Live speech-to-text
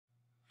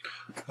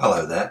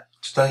Hello there.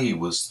 Today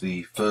was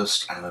the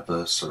first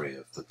anniversary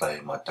of the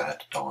day my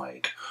dad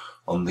died.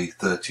 On the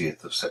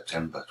 30th of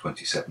September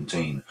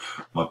 2017,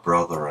 my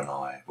brother and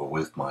I were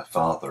with my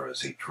father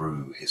as he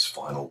drew his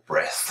final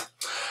breath.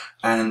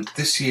 And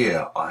this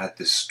year I had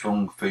this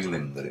strong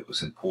feeling that it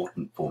was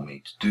important for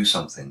me to do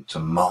something to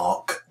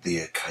mark the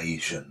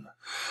occasion.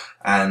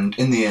 And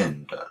in the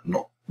end,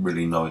 not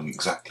really knowing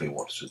exactly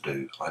what to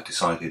do, I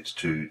decided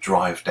to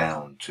drive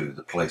down to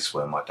the place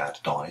where my dad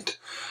died,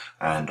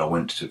 and I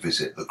went to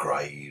visit the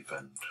grave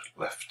and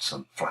left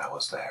some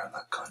flowers there and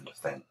that kind of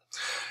thing.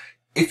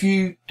 If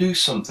you do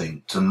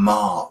something to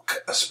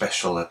mark a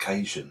special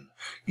occasion,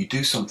 you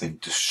do something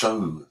to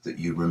show that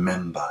you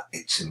remember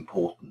its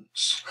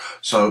importance.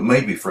 So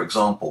maybe, for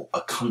example,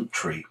 a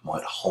country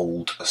might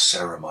hold a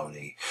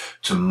ceremony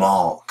to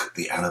mark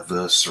the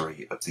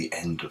anniversary of the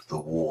end of the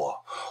war,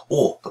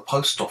 or the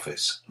post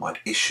office might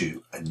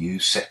issue a new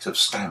set of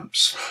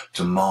stamps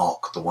to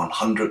mark the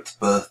 100th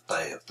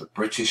birthday of the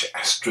British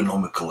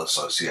Astronomical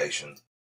Association.